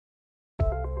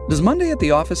Does Monday at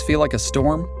the office feel like a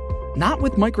storm? Not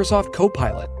with Microsoft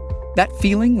Copilot. That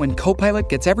feeling when Copilot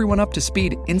gets everyone up to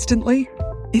speed instantly?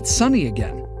 It's sunny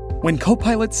again. When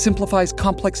Copilot simplifies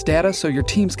complex data so your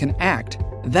teams can act,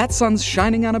 that sun's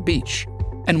shining on a beach.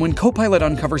 And when Copilot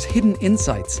uncovers hidden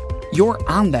insights, you're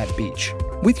on that beach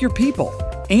with your people,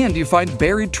 and you find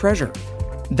buried treasure.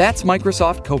 That's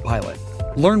Microsoft Copilot.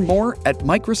 Learn more at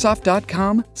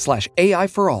Microsoft.com/AI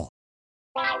for all.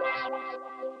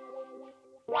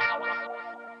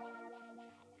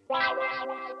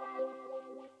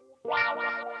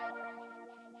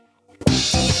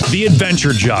 The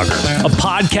Adventure Jogger, a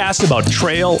podcast about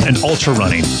trail and ultra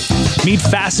running. Meet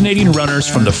fascinating runners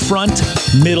from the front,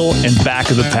 middle, and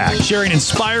back of the pack, sharing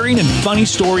inspiring and funny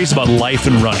stories about life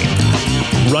and running.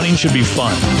 Running should be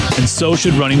fun, and so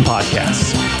should running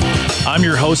podcasts. I'm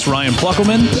your host, Ryan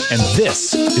Pluckelman, and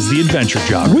this is The Adventure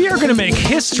Jogger. We are going to make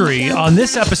history on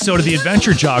this episode of The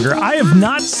Adventure Jogger. I have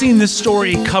not seen this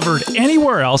story covered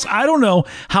anywhere else. I don't know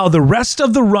how the rest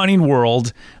of the running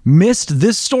world missed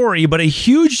this story, but a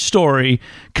huge story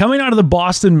coming out of the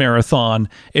Boston Marathon.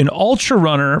 An ultra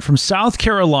runner from South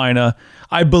Carolina,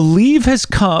 I believe has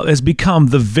become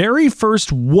the very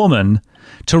first woman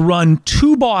to run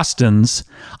 2 Bostons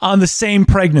on the same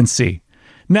pregnancy.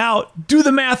 Now, do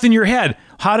the math in your head.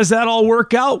 How does that all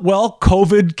work out? Well,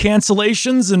 COVID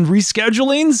cancellations and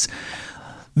reschedulings.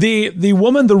 The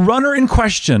woman, the runner in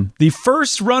question, the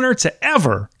first runner to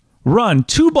ever run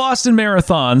 2 Boston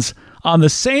Marathons on the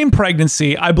same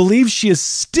pregnancy. I believe she has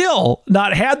still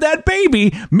not had that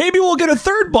baby. Maybe we'll get a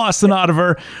 3rd Boston out of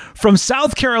her. From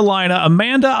South Carolina,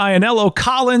 Amanda Ianello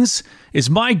Collins is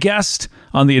my guest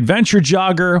on The Adventure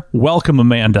Jogger. Welcome,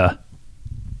 Amanda.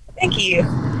 Thank you.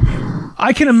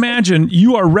 I can imagine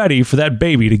you are ready for that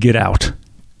baby to get out.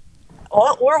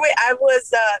 Well,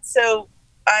 so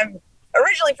I'm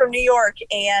originally from New York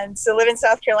and so live in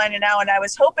South Carolina now. And I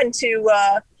was hoping to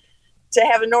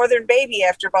have a northern baby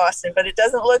after Boston, but it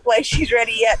doesn't look like she's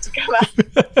ready yet to come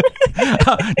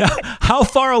out. How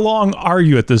far along are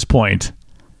you at this point?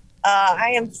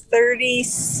 I am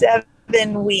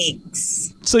 37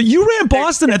 weeks. So you ran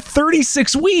Boston at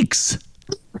 36 weeks.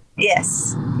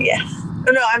 Yes. Yeah.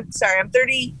 Oh, no, I'm sorry. I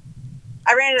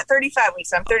ran it at 35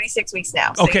 weeks. I'm 36 weeks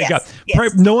now. So okay, yes,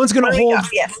 yes. No one's going to hold.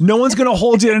 Yes. No one's going to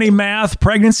hold you to any math,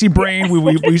 pregnancy brain.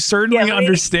 We certainly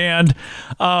understand.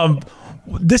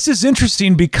 This is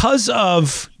interesting because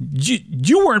of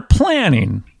you weren't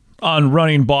planning on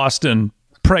running Boston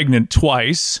pregnant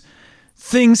twice.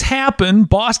 Things happen.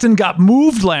 Boston got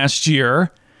moved last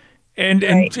year. And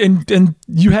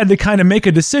you had to kind of make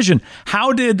a decision.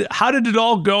 How did it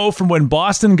all go from when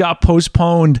Boston got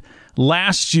postponed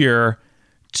last year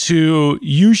to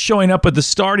you showing up at the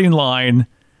starting line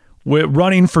with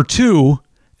running for 2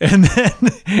 and then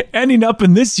ending up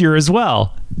in this year as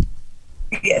well?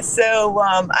 Yes. So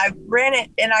I ran it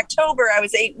in October. I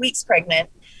was 8 weeks pregnant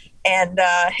and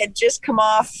had just come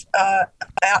off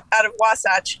out of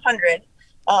Wasatch 100.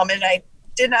 And I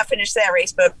did not finish that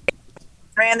race, but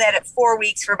ran that at 4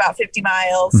 weeks for about 50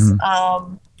 miles.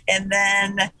 Mm-hmm. And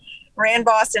then ran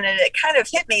Boston, and it kind of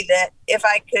hit me that if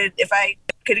I could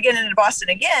get into Boston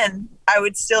again, I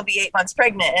would still be 8 months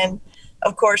pregnant. And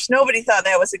of course, nobody thought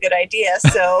that was a good idea.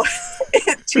 So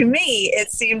to me,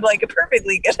 it seemed like a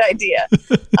perfectly good idea.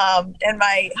 And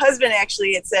my husband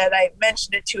actually had said, I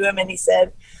mentioned it to him, and he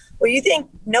said, well, you think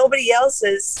nobody else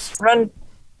has run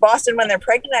Boston when they're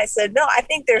pregnant? I said, no, I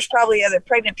think there's probably other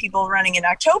pregnant people running in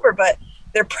October, but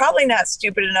they're probably not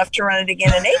stupid enough to run it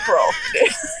again in April.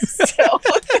 So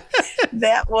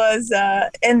that was,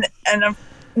 and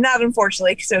not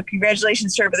unfortunately, so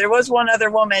congratulations to her, but there was one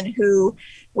other woman who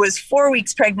was 4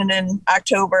 weeks pregnant in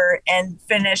October and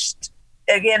finished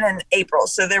again in April.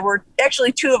 So there were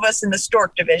actually 2 of us in the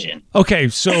Stork division. Okay.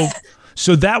 So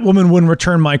that woman wouldn't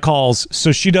return my calls,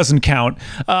 so she doesn't count.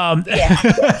 Yeah.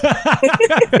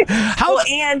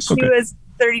 And she was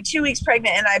 32 weeks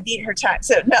pregnant, and I beat her time.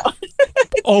 So no.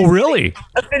 Oh, really?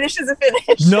 A finish is a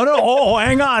finish. No. Oh,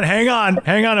 hang on,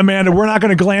 Amanda. We're not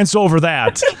going to glance over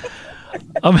that.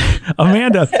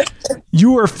 Amanda,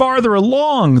 you were farther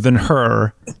along than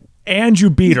her, and you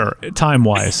beat her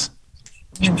time-wise.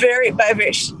 Very.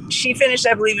 She finished,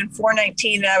 I believe, in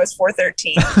 4:19, and I was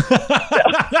 4:13.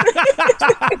 So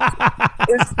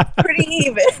it's pretty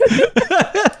even.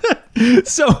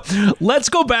 So let's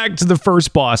go back to the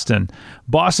first Boston.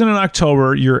 Boston in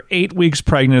October. You're 8 weeks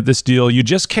pregnant at this deal. You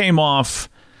just came off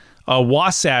a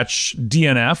Wasatch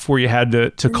DNF where you had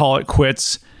to call it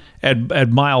quits at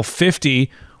mile 50.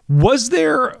 Was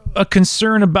there a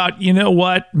concern about, you know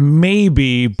what,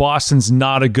 maybe Boston's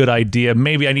not a good idea.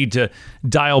 Maybe I need to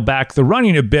dial back the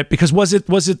running a bit, because was it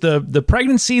the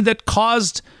pregnancy that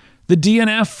caused the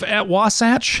DNF at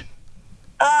Wasatch?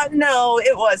 No,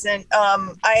 it wasn't.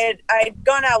 I had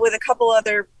gone out with a couple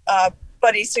other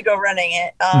buddies to go running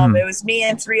it. It was me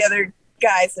and 3 other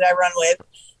guys that I run with,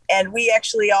 and we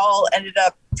actually all ended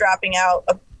up dropping out.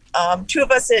 2 of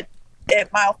us at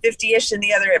mile 50-ish and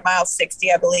the other at mile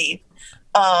 60, I believe.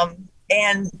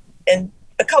 And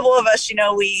a couple of us,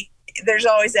 there's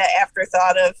always that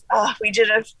afterthought of, we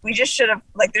just should have,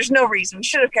 like, there's no reason. We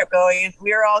should have kept going.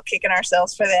 We were all kicking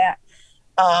ourselves for that.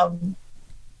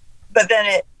 But then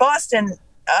at Boston,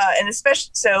 and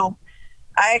especially, so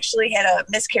I actually had a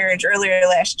miscarriage earlier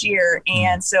last year.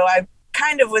 And so I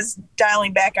kind of was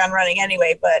dialing back on running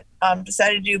anyway, but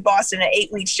decided to do Boston at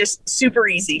 8 weeks, just super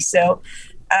easy. So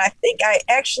I think I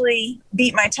actually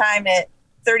beat my time at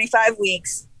 35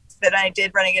 weeks that I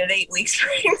did running it at 8 weeks.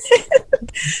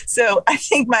 So I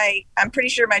think I'm pretty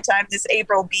sure my time this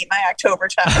April beat my October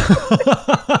time.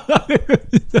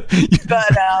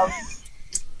 But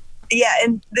yeah,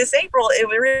 and this April, it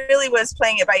really was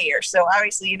playing it by ear. So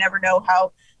obviously you never know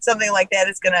how something like that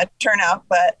is going to turn out.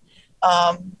 But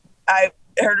I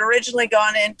had originally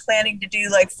gone in planning to do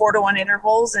like 4-to-1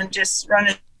 intervals and just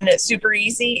running it super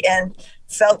easy, and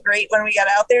felt great when we got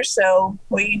out there. So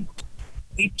we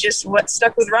just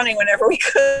stuck with running whenever we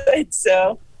could.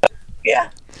 So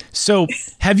yeah. So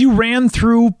have you ran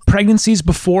through pregnancies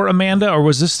before, Amanda, or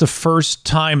was this the first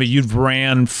time that you've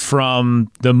ran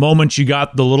from the moment you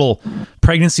got the little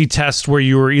pregnancy test where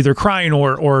you were either crying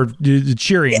or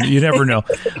cheering, yeah. You never know,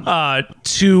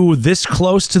 to this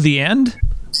close to the end?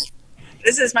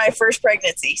 This is my first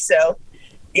pregnancy. So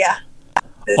yeah.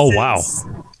 Wow.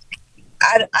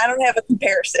 I don't have a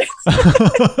comparison.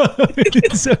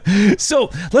 So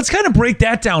let's kind of break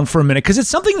that down for a minute, because it's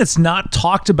something that's not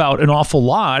talked about an awful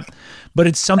lot, but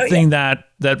it's something that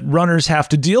runners have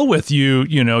to deal with.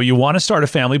 You want to start a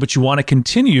family, but you want to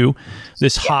continue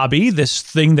this hobby, this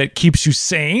thing that keeps you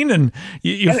sane and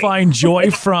you find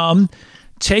joy from.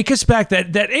 Take us back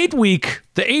that 8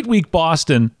 week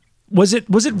Boston. Was it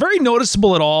very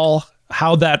noticeable at all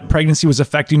how that pregnancy was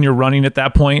affecting your running at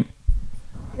that point?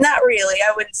 Not really,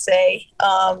 I would say.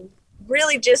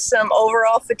 Really just some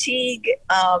overall fatigue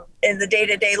in the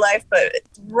day-to-day life, but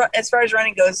as far as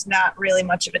running goes, not really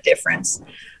much of a difference.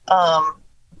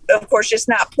 Of course, just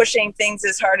not pushing things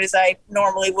as hard as I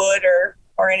normally would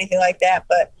or anything like that.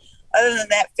 But other than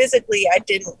that, physically, I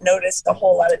didn't notice a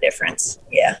whole lot of difference.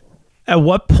 Yeah. At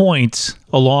what point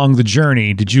along the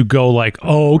journey did you go like,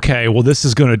 oh, okay, well, this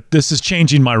is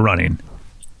changing my running?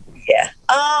 Yeah.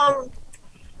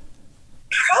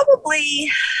 Probably,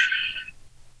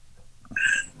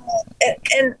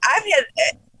 and I've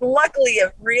had, luckily,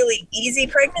 a really easy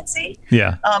pregnancy.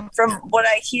 Yeah. From what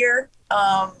I hear,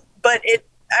 but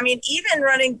even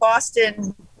running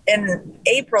Boston in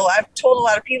April, I've told a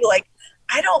lot of people, like,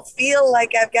 I don't feel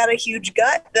like I've got a huge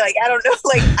gut. Like, I don't know,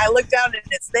 like, I look down and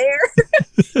it's there,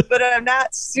 but I'm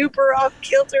not super off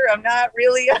kilter. I'm not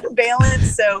really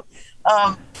unbalanced. So,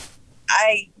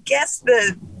 I guess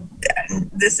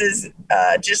this is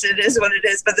it is what it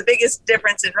is. But the biggest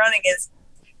difference in running is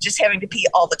just having to pee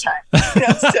all the time.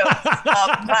 So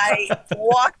my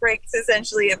walk breaks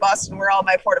essentially at Boston were all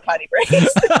my porta potty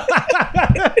breaks.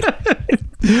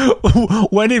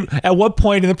 At what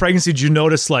point in the pregnancy did you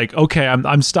notice, like, okay,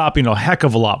 I'm stopping a heck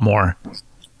of a lot more?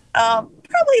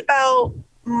 Probably about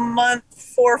month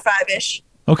 4 or 5-ish.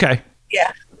 Okay.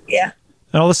 Yeah.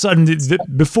 And all of a sudden,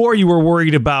 before you were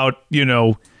worried about,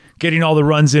 getting all the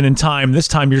runs in time, this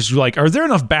time you're just like, are there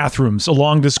enough bathrooms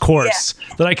along this course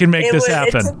that I can make this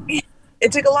happen?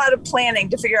 It took a lot of planning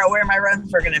to figure out where my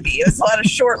runs were going to be. It was a lot of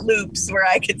short loops where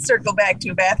I could circle back to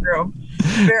a bathroom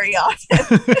very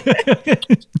often.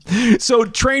 So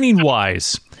training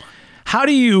wise, how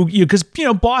do you because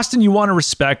Boston, you want to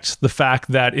respect the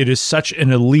fact that it is such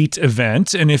an elite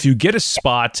event, and if you get a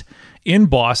spot in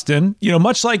Boston,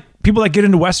 much like people that get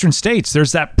into Western states,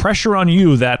 there's that pressure on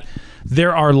you that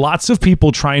there are lots of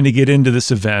people trying to get into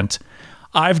this event.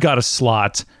 I've got a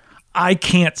slot. I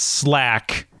can't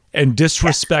slack and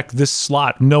disrespect this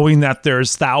slot, knowing that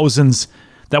there's thousands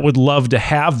that would love to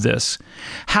have this.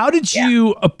 How did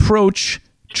you approach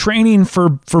training for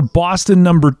Boston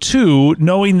number 2,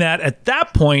 knowing that at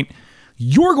that point,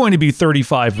 you're going to be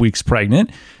 35 weeks pregnant.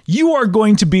 You are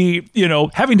going to be,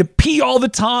 having to pee all the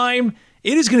time.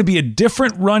 It is going to be a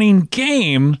different running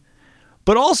game.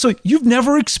 But also, you've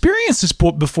never experienced this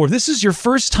before. This is your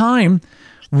first time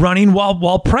running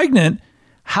while pregnant.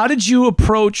 How did you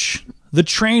approach the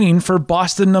training for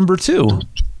Boston number 2?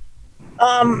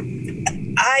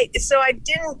 I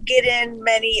didn't get in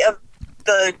many of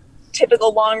the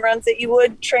typical long runs that you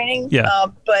would training. Yeah.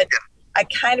 But I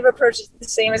kind of approach it the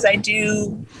same as I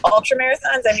do ultra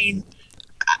marathons. I mean,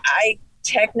 I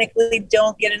technically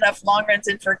don't get enough long runs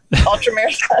in for ultra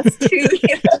marathons too.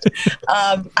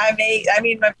 My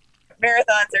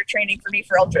marathons are training for me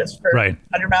for ultras, for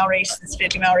 100-mile races,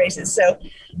 50-mile races. So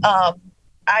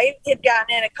I had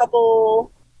gotten in a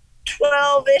couple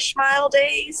 12-ish mile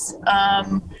days.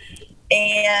 I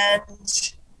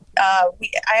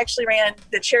actually ran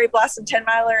the Cherry Blossom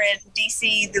 10-miler in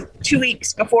DC the 2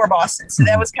 weeks before Boston. So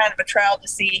that was kind of a trial to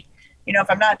see, if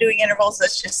I'm not doing intervals,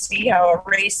 let's just see how a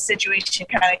race situation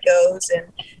kind of goes. And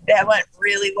that went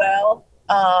really well.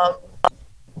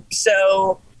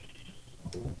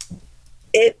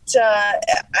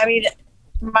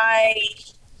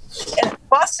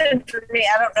 Boston for me,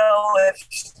 I don't know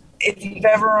if you've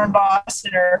ever run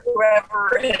Boston or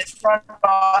whoever has run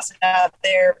Boston out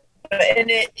there,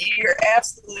 you're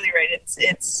absolutely right.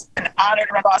 It's an honor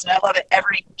to run Boston. I love it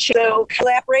every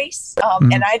lap race.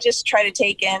 And I just try to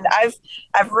take in,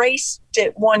 I've raced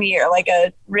it 1 year, like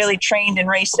a really trained and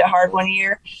raced it hard 1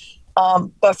 year.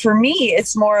 But for me,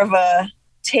 it's more of a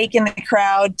take in the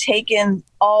crowd, take in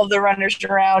all the runners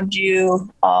around you.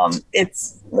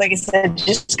 It's, like I said,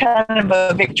 just kind of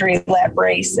a victory lap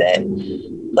race that,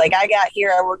 like, I got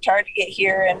here, I worked hard to get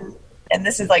here, and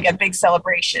this is like a big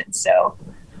celebration. So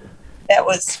that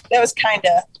was kind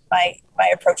of my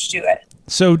approach to it.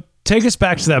 So take us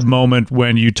back to that moment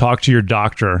when you talked to your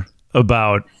doctor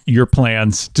about your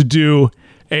plans to do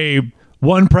a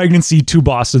 1 pregnancy, 2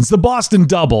 Bostons, the Boston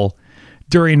double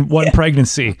during one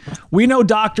pregnancy. We know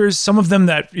doctors, some of them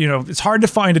that, it's hard to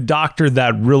find a doctor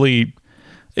that really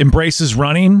embraces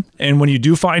running. And when you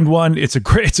do find one, it is a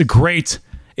great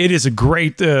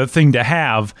thing to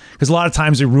have, because a lot of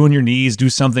times they ruin your knees, do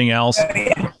something else.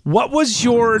 What was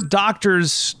your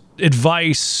doctor's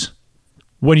advice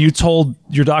when you told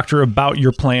your doctor about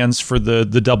your plans for the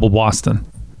double Boston?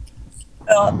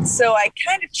 So I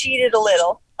kind of cheated a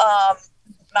little.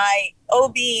 My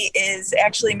OB is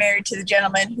actually married to the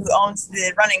gentleman who owns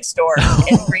the running store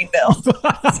in Greenville. So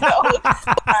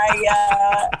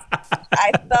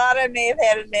I thought I may have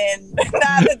had him in.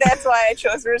 Not that that's why I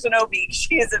chose her as an OB.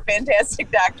 She is a fantastic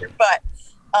doctor. But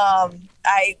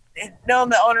I had known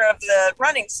the owner of the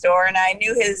running store, and I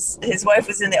knew his wife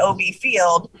was in the OB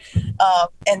field.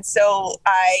 And so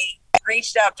I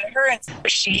reached out to her, and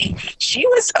she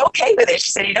was okay with it.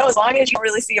 She said, as long as you don't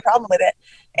really see a problem with it.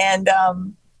 And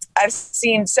I've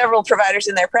seen several providers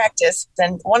in their practice,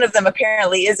 and one of them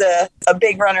apparently is a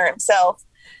big runner himself.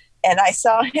 And I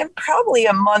saw him probably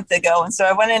a month ago. And so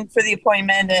I went in for the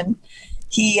appointment, and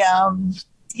he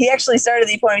actually started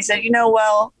the appointment. He said,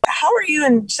 well, how are you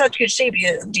in such good shape?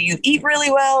 Do you eat really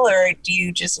well, or do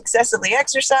you just excessively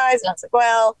exercise? And I was like,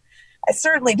 well, I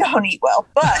certainly don't eat well,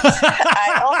 but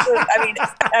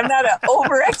I'm not an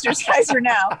over-exerciser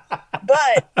now,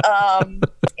 but,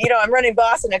 I'm running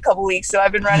Boston in a couple weeks, so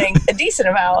I've been running a decent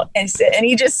amount. And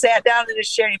he just sat down in his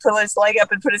chair, and he put his leg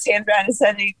up and put his hands behind his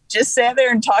head, and he just sat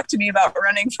there and talked to me about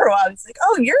running for a while. He's like,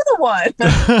 oh, you're the one.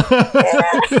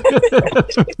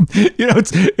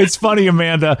 It's funny,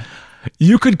 Amanda.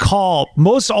 You could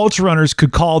most ultra runners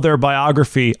could call their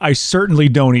biography, I certainly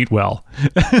don't eat well.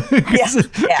 Yeah.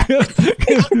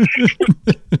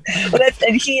 Well,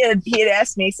 and he had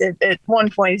asked me, he said, at one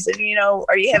point, he said,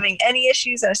 are you having any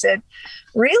issues? And I said,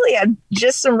 really? I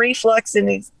just some reflux. And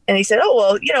he said, oh,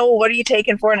 well, what are you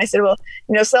taking for? And I said, well,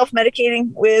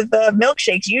 self-medicating with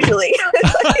milkshakes usually.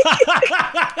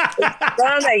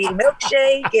 I eat a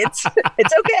milkshake. It's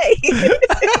okay.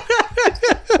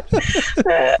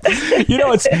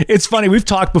 It's funny. We've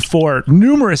talked before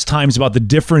numerous times about the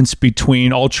difference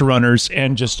between ultra runners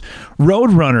and just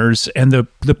road runners, and the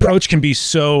approach can be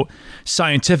so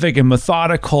scientific and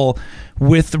methodical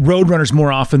with road runners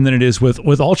more often than it is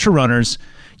with ultra runners.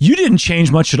 You didn't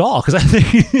change much at all, because I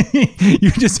think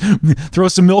you just throw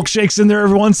some milkshakes in there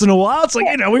every once in a while. It's like,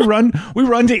 we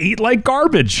run to eat like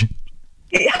garbage.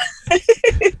 Yeah.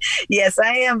 Yes,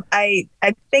 I am. I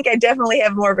think I definitely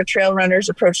have more of a trail runner's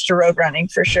approach to road running,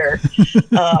 for sure.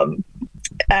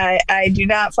 I do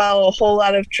not follow a whole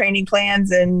lot of training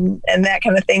plans and that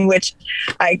kind of thing, which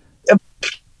I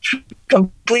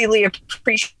completely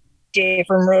appreciate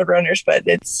from road runners, but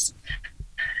it's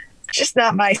just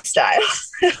not my style.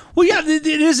 Well, yeah, it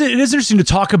is interesting to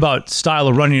talk about style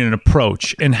of running and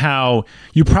approach, and how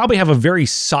you probably have a very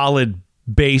solid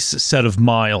base set of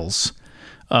miles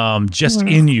just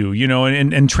in you,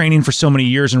 and training for so many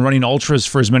years and running ultras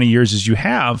for as many years as you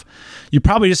have, you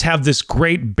probably just have this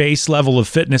great base level of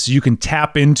fitness you can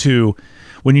tap into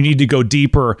when you need to go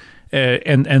deeper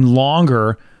and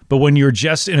longer. But when you're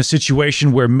just in a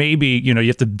situation where maybe, you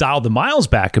have to dial the miles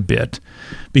back a bit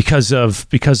because of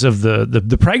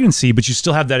the pregnancy, but you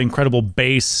still have that incredible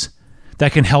base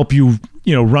that can help you,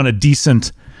 run a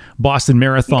decent Boston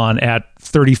Marathon at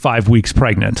 35 weeks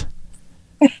pregnant.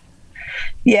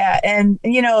 Yeah. And,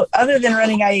 other than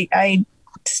running, I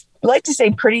like to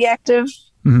say pretty active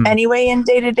anyway in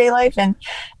day-to-day life. And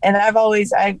I've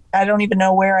always, I don't even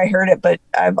know where I heard it, but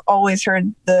I've always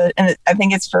heard and I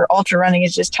think it's for ultra running,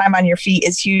 is just time on your feet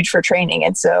is huge for training.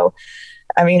 And so,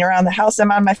 around the house,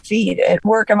 I'm on my feet. At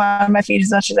work, I'm on my feet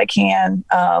as much as I can.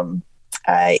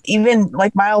 Even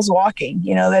like miles walking,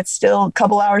 that's still a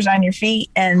couple hours on your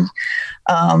feet. And,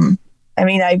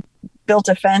 I built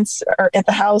a fence at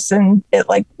the house and at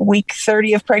like week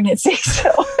 30 of pregnancy. So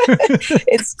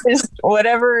it's just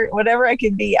whatever I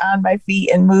can be on my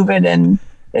feet and moving and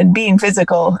being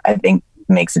physical, I think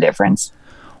makes a difference.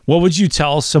 What would you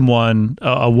tell someone,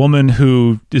 a woman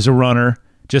who is a runner,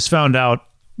 just found out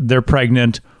they're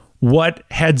pregnant? What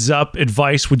heads up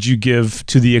advice would you give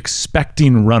to the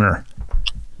expecting runner?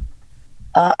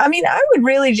 I would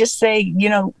really just say,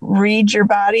 read your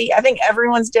body. I think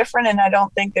everyone's different, and I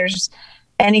don't think there's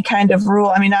any kind of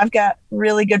rule. I've got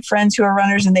really good friends who are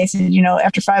runners, and they said,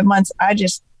 after 5 months,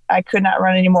 I could not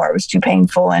run anymore. It was too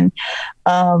painful. And,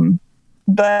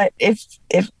 but if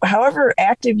however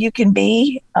active you can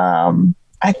be,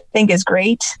 I think is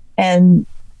great. And,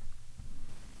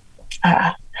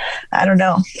 I don't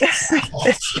know.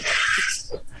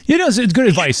 It's good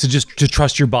advice to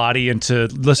trust your body and to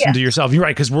listen to yourself. You're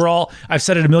right, because I've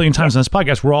said it a million times on this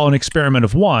podcast, we're all an experiment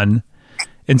of one.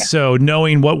 And so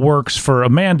knowing what works for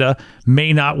Amanda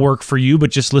may not work for you,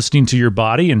 but just listening to your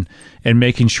body and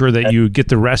making sure that you get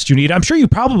the rest you need. I'm sure you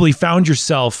probably found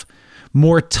yourself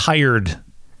more tired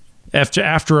after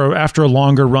a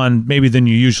longer run maybe than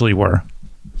you usually were.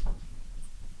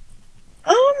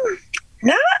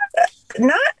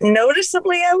 Not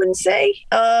noticeably, I wouldn't say.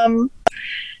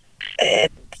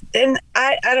 And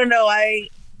I don't know. I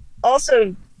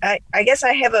also, I guess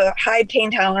I have a high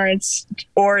pain tolerance,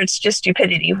 or it's just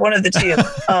stupidity, one of the two.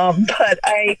 But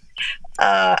I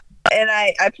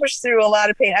push through a lot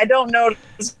of pain. I don't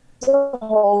notice a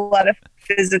whole lot of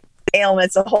physical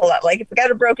ailments, a whole lot. Like if I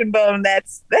got a broken bone,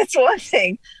 that's one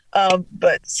thing.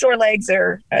 But sore legs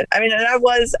and I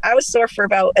was sore for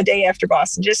about a day after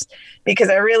Boston, just because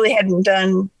I really hadn't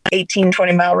done 18,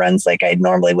 20 mile runs like I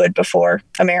normally would before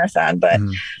a marathon. But,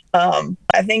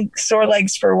 I think sore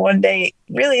legs for one day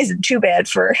really isn't too bad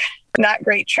for not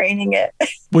great training it.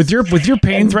 With your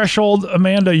pain threshold,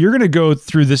 Amanda, you're going to go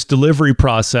through this delivery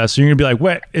process. So you're going to be like,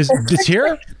 what it's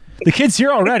here? The kid's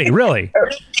here already. Really?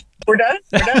 We're done?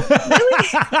 Really?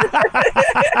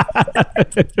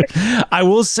 I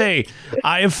will say,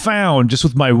 I have found just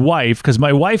with my wife, because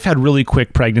my wife had really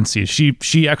quick pregnancies.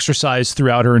 She exercised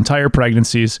throughout her entire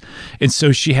pregnancies. And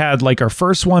so she had our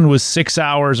first one was 6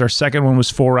 hours, our second one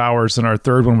was 4 hours, and our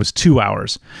third one was 2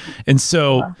 hours. And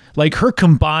so her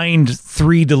combined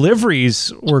 3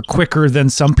 deliveries were quicker than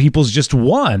some people's just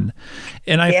one.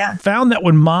 And I found that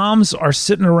when moms are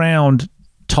sitting around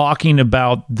talking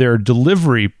about their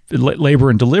labor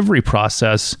and delivery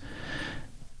process,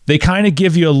 they kind of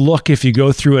give you a look if you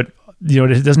go through it,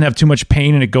 it doesn't have too much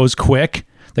pain and it goes quick.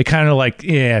 They kind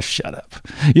of shut up.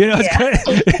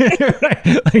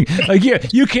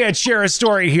 Right? You can't share a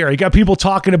story here. You got people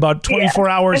talking about 24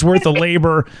 hours worth of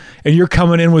labor and you're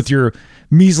coming in with your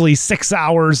measly 6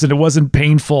 hours and it wasn't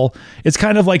painful. It's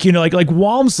kind of like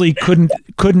Walmsley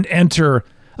couldn't enter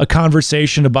a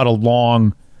conversation about a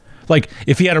long,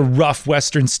 if he had a rough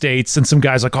Western States and some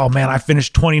guy's like, oh man, I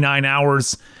finished 29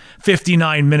 hours,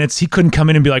 59 minutes. He couldn't come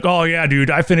in and be like, oh yeah, dude,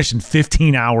 I finished in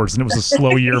 15 hours and it was a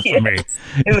slow year for me.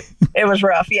 It was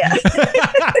rough. Yeah.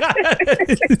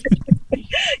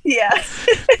 Yeah.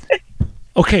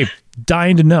 Okay.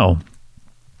 Dying to know.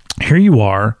 Here you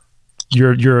are.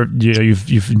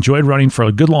 You've enjoyed running for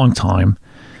a good long time.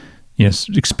 Yes.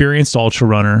 Experienced ultra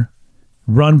runner.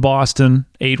 Run Boston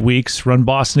 8 weeks, run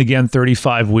Boston again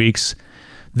 35 weeks.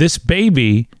 This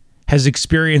baby has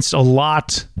experienced a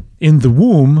lot in the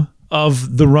womb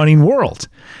of the running world.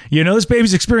 This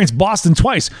baby's experienced Boston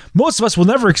twice. Most of us will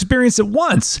never experience it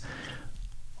once.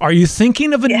 Are you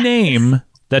thinking of a name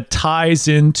that ties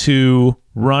into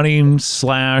running /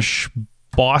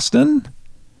 Boston?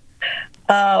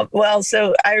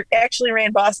 So I actually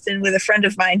ran Boston with a friend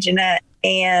of mine, Jeanette,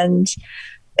 and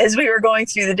as we were going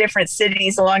through the different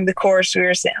cities along the course, we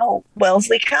were saying, oh,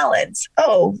 Wellesley Collins.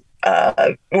 Oh,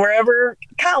 wherever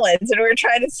Collins. And we were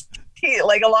trying to see,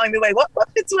 like, along the way, what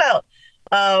fits well.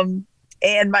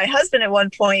 And my husband at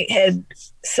one point had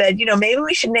said, maybe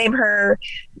we should name her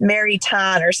Mary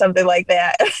Ton or something like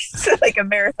that. So like a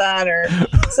marathon or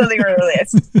something related.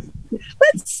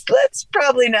 Let's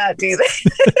probably not do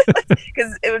that,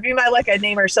 because it would be my luck I'd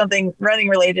name her something running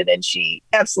related, and she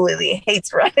absolutely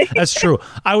hates running. That's true.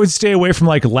 I would stay away from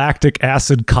like lactic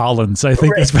acid Collins. I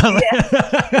think that's probably.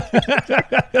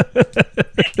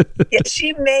 Yeah,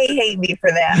 she may hate me for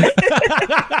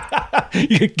that.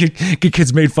 Get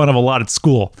kids made fun of a lot at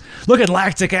school. Look at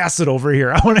lactic acid over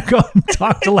here. I want to go and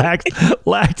talk to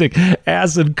lactic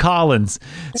acid Collins.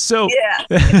 So yeah.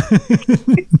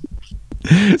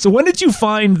 So when did you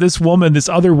find this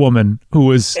other woman who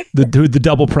was the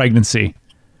double pregnancy,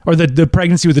 or the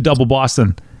pregnancy with the double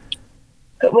Boston?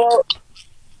 Well,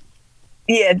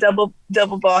 yeah, double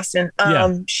Boston.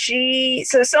 Someone,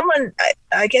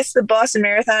 I guess the Boston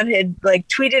Marathon had like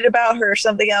tweeted about her or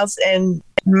something else, and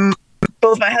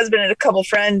both my husband and a couple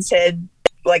friends had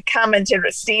like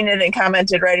seen it and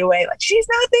commented right away, like, she's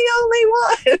not the only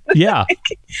one. Yeah.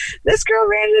 Like, this girl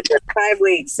ran it for 5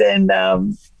 weeks. And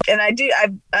I've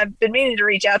been meaning to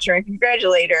reach out to her and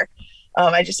congratulate her.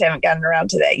 I just haven't gotten around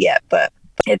to that yet, but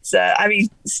it's,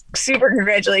 super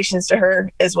congratulations to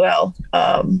her as well.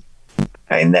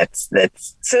 That's,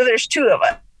 so there's 2 of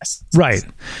us. Right.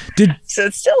 So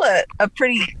it's still a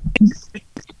pretty.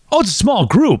 Oh, it's a small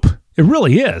group. It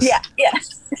really is. Yeah. Yeah.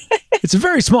 It's a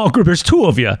very small group. There's 2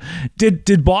 of you.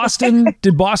 Did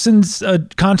Boston's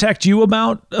contact you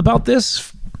about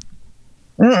this?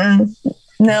 Mm-mm.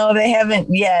 No, they haven't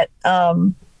yet.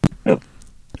 And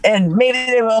maybe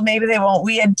they will, maybe they won't.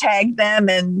 We had tagged them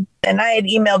and I had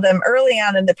emailed them early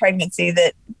on in the pregnancy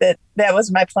that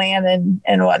was my plan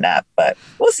and whatnot, but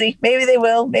we'll see. Maybe they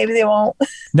will, maybe they won't.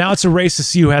 Now it's a race to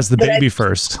see who has the baby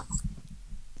first.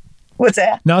 What's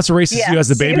that? Now it's a race to see who has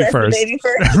the baby first.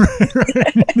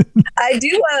 I do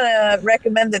want to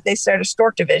recommend that they start a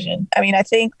stork division. I mean, I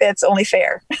think that's only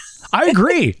fair. I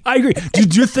agree. Do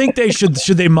you think they should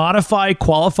they modify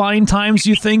qualifying times,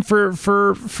 you think,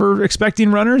 for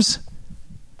expecting runners?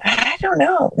 I don't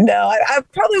know. No, I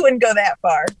probably wouldn't go that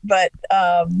far, but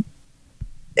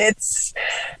it's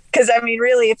because, I mean,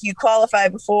 really, if you qualify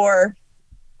before,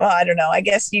 well, I don't know. I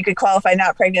guess you could qualify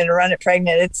not pregnant and run it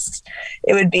pregnant.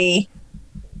 It would be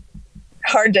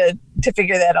hard to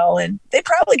figure that all in. They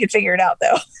probably could figure it out,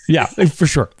 though. Yeah, for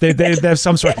sure. They have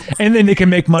some sort, and then they can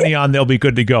make money on. They'll be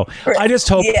good to go. Right. I just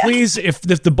hope, please, if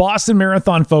the Boston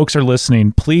Marathon folks are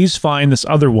listening, please find this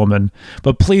other woman,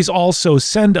 but please also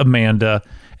send Amanda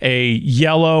a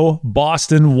yellow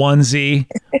Boston onesie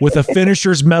with a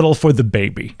finisher's medal for the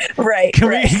baby. Right.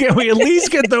 Can we at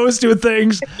least get those 2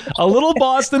 things? A little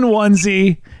Boston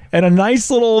onesie and a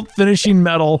nice little finishing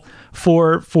medal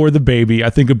for the baby. I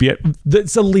think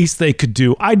that's the least they could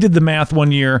do. I did the math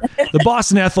one year. The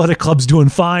Boston Athletic Club's doing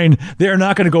fine. They're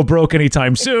not going to go broke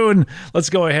anytime soon. Let's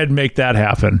go ahead and make that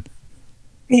happen.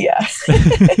 Yeah.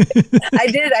 I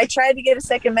did. I tried to get a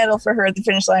second medal for her at the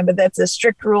finish line, but that's a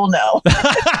strict rule no.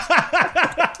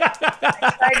 I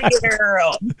tried to get her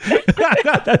own.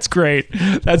 That's great.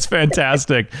 That's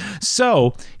fantastic.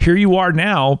 So here you are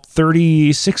now,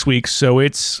 36 weeks. So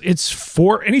it's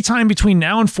anytime between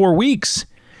now and 4 weeks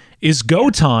is go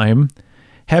time.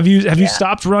 Have you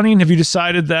stopped running? Have you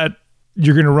decided that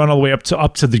you're going to run all the way up to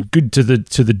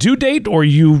the due date, or are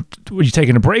you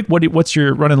taking a break? What's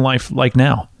your running life like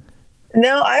now?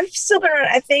 No, I've still been running.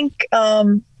 I think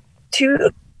 2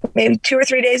 or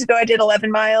 3 days ago, I did 11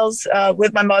 miles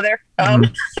with my mother.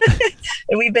 And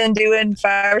we've been doing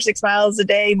 5 or 6 miles a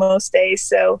day most days.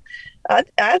 So I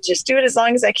just do it as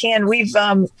long as I can. We've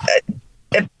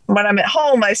when I'm at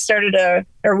home, we've started a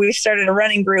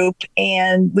running group,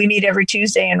 and we meet every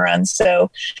Tuesday and run.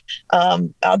 So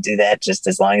I'll do that just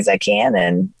as long as I can.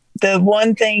 And the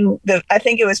one thing that I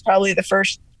think it was probably the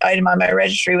first item on my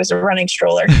registry was a running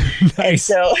stroller. Nice. And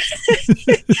so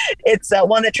it's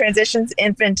one that transitions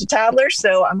infant to toddler.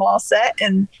 So I'm all set,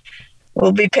 and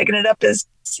we'll be picking it up as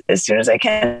soon as I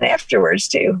can afterwards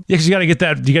too. Yeah, because you got to get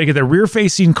that rear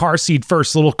facing car seat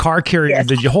first, little car carrier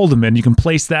that you hold them in. You can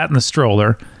place that in the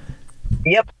stroller.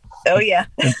 Yep. Oh yeah.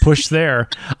 And push there.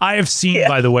 I have seen,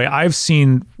 by the way, I've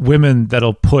seen women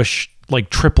that'll push like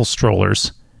triple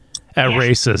strollers at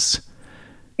races.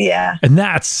 Yeah. And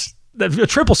a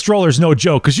triple stroller is no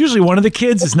joke, because usually one of the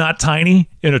kids is not tiny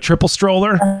in a triple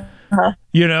stroller.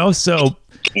 Uh-huh. So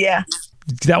yeah.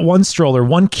 That one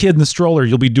kid in the stroller,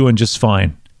 you'll be doing just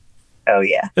fine. Oh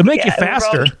yeah. It'll make you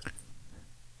faster.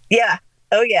 Yeah.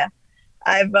 Oh yeah.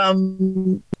 I've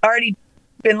already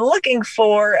been looking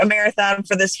for a marathon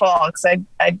for this fall because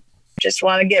I just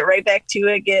want to get right back to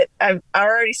it. I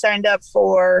already signed up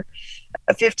for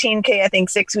a 15K, I think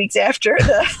 6 weeks after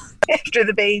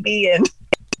the baby, and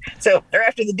so, or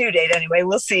after the due date anyway.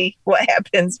 We'll see what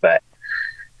happens, but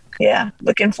yeah,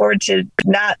 looking forward to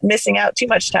not missing out too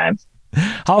much time.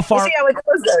 How far? We'll see how it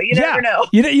goes, though. You never know.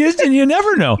 You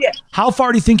never know. Yeah. How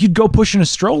far do you think you'd go pushing a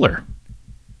stroller?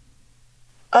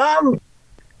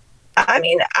 I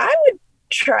mean, I would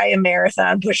try a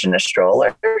marathon pushing a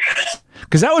stroller.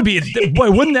 Because that would be,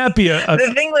 boy, wouldn't that be a...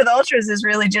 The thing with ultras is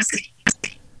really just...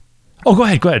 Oh, go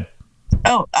ahead.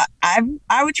 Oh,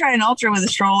 I would try an ultra with a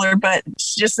stroller, but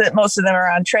it's just that most of them are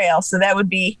on trail. So that would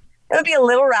be a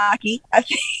little rocky, I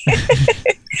think.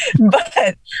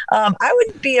 But I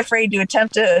wouldn't be afraid to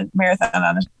attempt a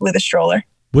marathon with a stroller.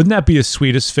 Wouldn't that be the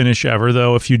sweetest finish ever,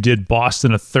 though, if you did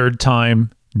Boston a third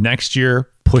time next year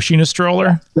pushing a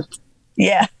stroller?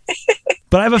 Yeah.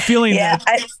 But I have a feeling that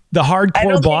the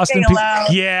hardcore Boston people,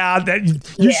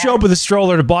 you show up with a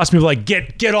stroller to Boston people like,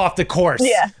 get off the course.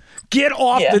 Yeah. Get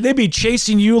off. They'd be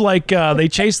chasing you like they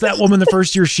chased that woman the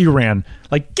first year she ran.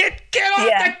 Like, get off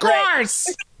the course.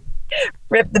 Right.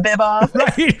 Rip the bib off.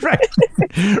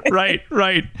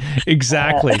 Right.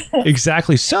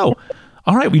 Exactly. So,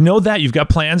 all right, we know that you've got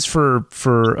plans for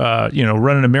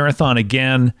running a marathon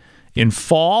again in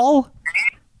fall,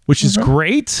 which is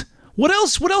great. What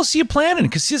else are you planning?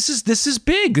 Because this is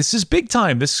big. This is big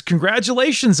time.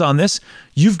 Congratulations on this.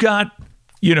 You've got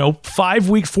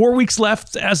 4 weeks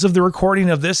left as of the recording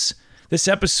of this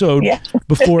episode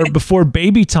before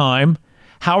baby time.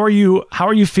 How are you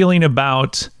feeling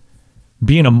about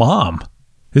being a mom?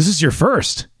 This is your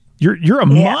first. You're a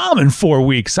mom in 4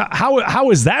 weeks. How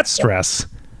is that stress?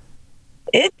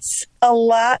 It's a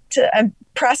lot. I'm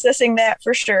processing that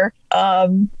for sure.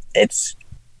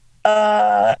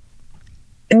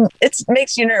 It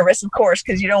makes you nervous, of course,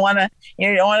 because you don't want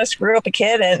to screw up a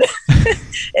kid, and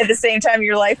at the same time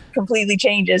your life completely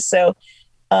changes. So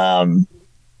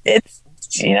it's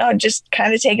just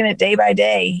kind of taking it day by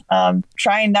day,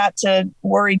 trying not to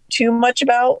worry too much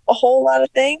about a whole lot of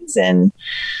things and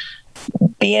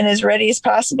being as ready as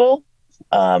possible.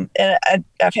 And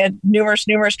I've had numerous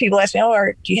people ask me,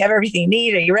 do you have everything you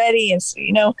need? Are you ready? And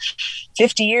so,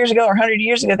 50 years ago or 100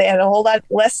 years ago, they had a whole lot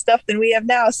less stuff than we have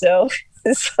now. So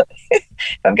if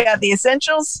I've got the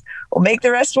essentials, we'll make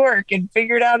the rest work and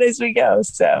figure it out as we go.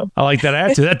 So I like that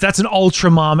attitude. That's an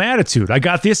ultra mom attitude. I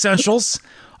got the essentials.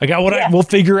 I got we'll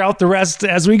figure out the rest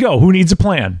as we go. Who needs a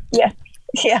plan? Yeah.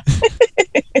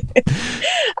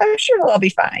 I'm sure it'll all be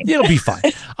fine. It'll be fine.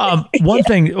 One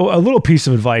thing, a little piece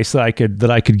of advice that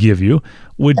I could give you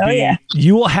would be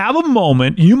you will have a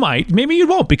moment. You might, maybe you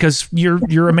won't, because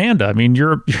you're Amanda. I mean,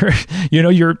 you're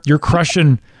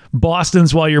crushing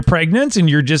Bostons while you're pregnant and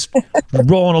you're just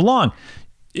rolling along.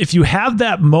 If you have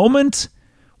that moment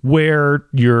where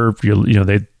they're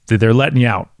letting you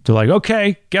out, they're like,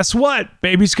 okay, guess what?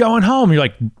 Baby's going home. You're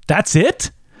like, that's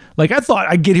it? Like, I thought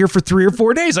I'd get here for 3 or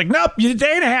 4 days. Like, nope, you a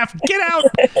day and a half. Get out.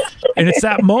 And it's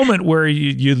that moment where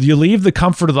you leave the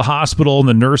comfort of the hospital and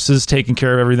the nurses taking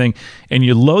care of everything, and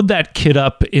you load that kid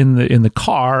up in the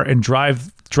car and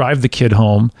drive the kid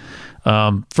home.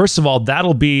 First of all,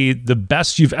 that'll be the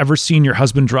best you've ever seen your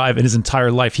husband drive in his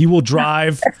entire life. He will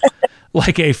drive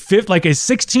like a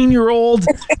 16-year-old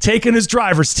taking his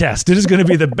driver's test. It is going to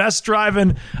be the best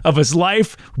driving of his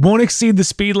life. Won't exceed the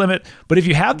speed limit. But if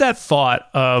you have that thought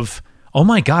of, oh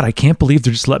my God, I can't believe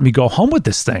they're just letting me go home with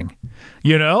this thing.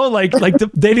 They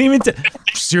didn't even,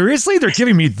 seriously, they're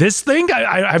giving me this thing.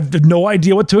 I have no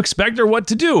idea what to expect or what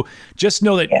to do. Just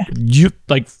know that you,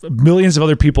 like millions of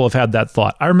other people, have had that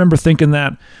thought. I remember thinking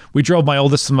that. We drove my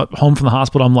oldest home from the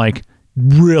hospital. I'm like,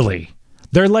 really?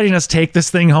 They're letting us take this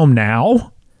thing home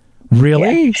now?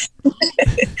 Really? Yeah.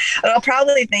 I'll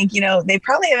probably think, they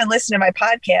probably haven't listened to my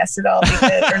podcast at all,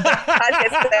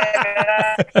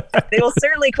 they will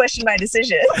certainly question my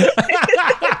decision.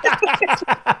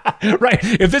 Right.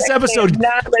 If this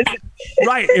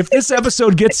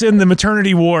episode gets in the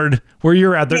maternity ward where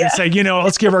you're at, they're going to say,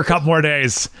 let's give her a couple more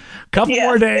days.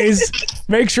 More days.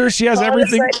 Make sure she has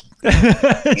everything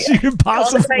she can possibly.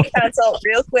 Call the site consult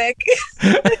real quick.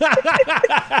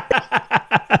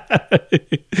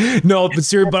 No,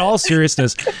 but all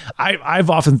seriousness, I've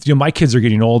often, my kids are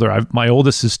getting older. My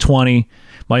oldest is 20,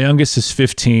 my youngest is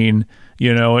 15.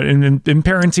 And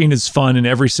parenting is fun in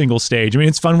every single stage. I mean,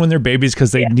 it's fun when they're babies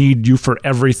because they need you for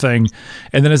everything.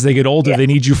 And then as they get older, they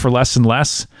need you for less and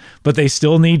less, but they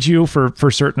still need you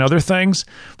for certain other things.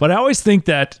 But I always think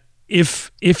that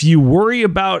if you worry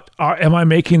about, am I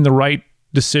making the right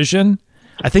decision?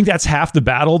 I think that's half the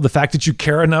battle. The fact that you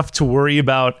care enough to worry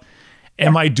about,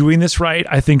 am I doing this right?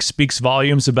 I think speaks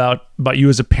volumes about you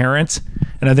as a parent.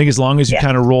 And I think as long as you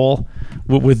kind of roll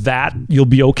with that, you'll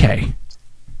be okay.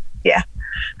 Yeah,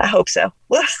 I hope so.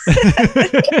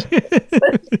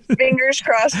 Fingers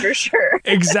crossed for sure.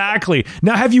 Exactly.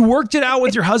 Now, have you worked it out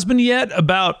with your husband yet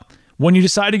about when you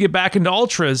decide to get back into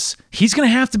ultras? He's going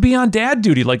to have to be on dad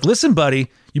duty. Like, listen, buddy,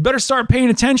 you better start paying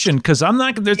attention, because there's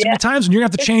going to be times when you're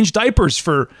going to have to change diapers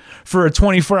for a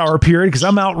 24-hour period because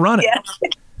I'm out running.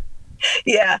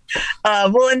 Yeah.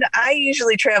 Well, and I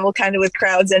usually travel kind of with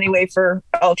crowds anyway for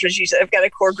ultras. Usually I've got a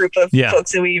core group of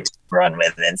folks that we run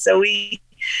with. And so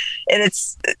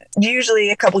it's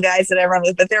usually a couple guys that I run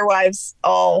with, but their wives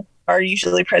all are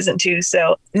usually present too.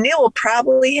 So Neil will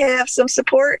probably have some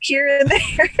support here and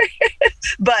there,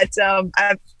 but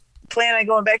I plan on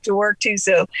going back to work too.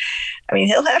 So, I mean,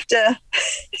 he'll have to,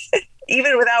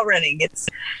 even without running,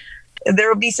 there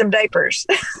will be some diapers.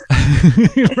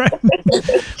 Right.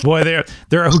 Boy,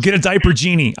 there who get a diaper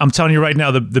genie. I'm telling you right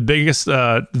now, the biggest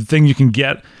thing you can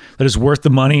get that is worth the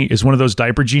money is one of those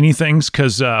diaper genie things,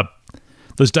 because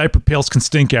those diaper pails can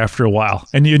stink after a while,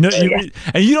 and you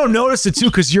don't notice it too,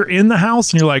 because you're in the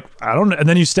house and you're like, I don't know, and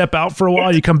then you step out for a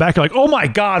while, you come back, you're like, oh my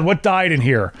God, what died in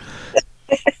here?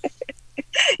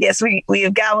 Yes, we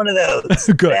have got one of those.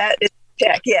 Good. That is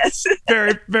check. Yes.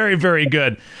 Very, very, very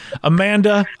good.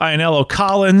 Amanda Ianello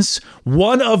Collins,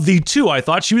 one of the two. I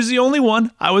thought she was the only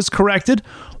one. I was corrected.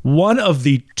 One of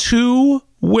the two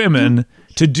women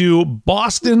to do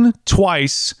Boston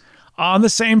twice on the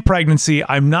same pregnancy.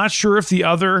 I'm not sure if the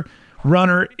other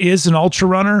runner is an ultra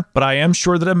runner, but I am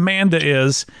sure that Amanda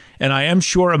is. And I am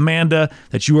sure, Amanda,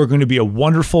 that you are going to be a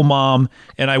wonderful mom.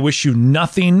 And I wish you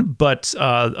nothing but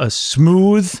a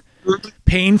smooth,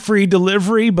 pain-free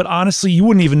delivery. But honestly, you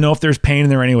wouldn't even know if there's pain in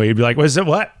there anyway. You'd be like,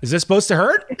 what? Is this supposed to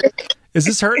hurt? Is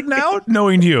this hurting now?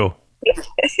 Knowing you.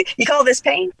 You call this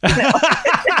pain? No.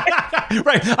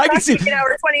 Right. I can see.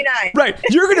 Hour 29. Right.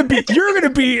 You're gonna be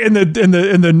in the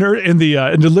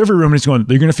delivery room, and he's going,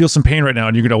 you're gonna feel some pain right now,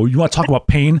 and you're gonna, you want to talk about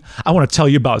pain? I want to tell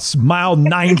you about mile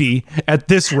 90 at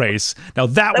this race. Now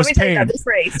that was pain. Let me tell you about this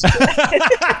race.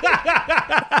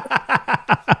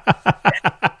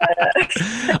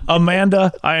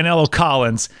 Amanda Ianello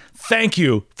Collins, thank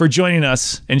you for joining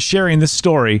us and sharing this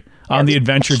story on the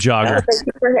Adventure Jogger. Thank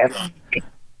you for having me.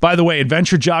 By the way,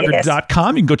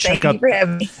 adventurejogger.com. You can go check out. Thank you for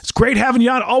having me. It's great having you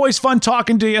on. Always fun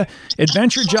talking to you.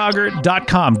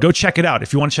 Adventurejogger.com. Go check it out.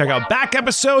 If you want to check out back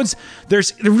episodes, we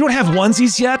don't have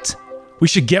onesies yet. We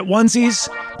should get onesies,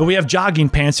 but we have jogging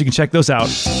pants. You can check those out.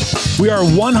 We are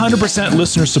 100%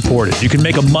 listener supported. You can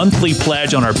make a monthly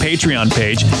pledge on our Patreon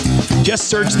page. Just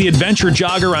search The Adventure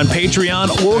Jogger on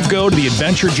Patreon or go to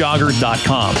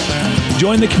theadventurejogger.com.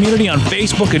 Join the community on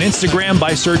Facebook and Instagram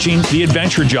by searching The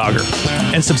Adventure Jogger.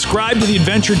 And subscribe to The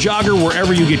Adventure Jogger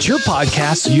wherever you get your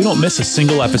podcasts so you don't miss a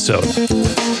single episode.